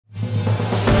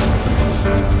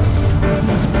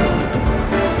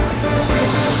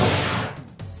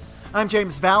I'm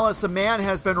James Valles. A man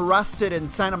has been arrested in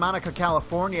Santa Monica,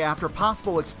 California after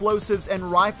possible explosives and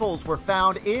rifles were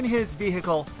found in his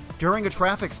vehicle during a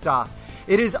traffic stop.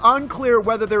 It is unclear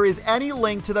whether there is any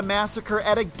link to the massacre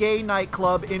at a gay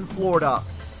nightclub in Florida.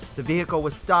 The vehicle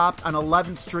was stopped on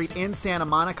 11th Street in Santa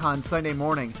Monica on Sunday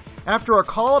morning after a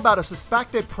call about a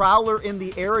suspected prowler in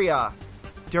the area.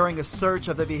 During a search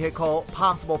of the vehicle,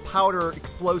 possible powder,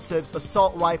 explosives,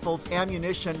 assault rifles,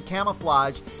 ammunition,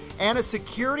 camouflage, and a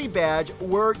security badge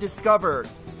were discovered.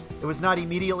 It was not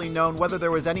immediately known whether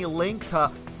there was any link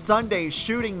to Sunday's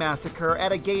shooting massacre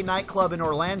at a gay nightclub in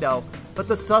Orlando, but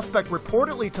the suspect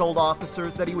reportedly told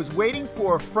officers that he was waiting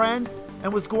for a friend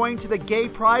and was going to the Gay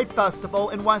Pride Festival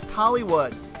in West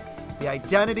Hollywood. The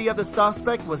identity of the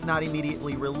suspect was not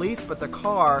immediately released, but the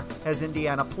car has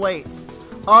Indiana plates.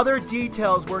 Other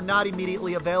details were not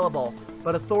immediately available,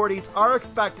 but authorities are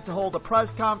expected to hold a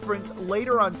press conference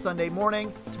later on Sunday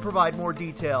morning to provide more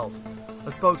details.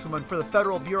 A spokeswoman for the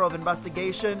Federal Bureau of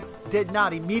Investigation did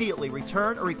not immediately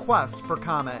return a request for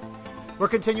comment. We're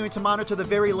continuing to monitor the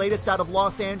very latest out of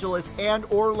Los Angeles and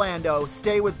Orlando.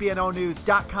 Stay with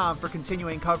BNOnews.com for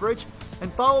continuing coverage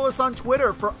and follow us on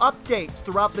Twitter for updates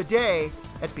throughout the day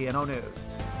at BNO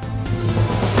News.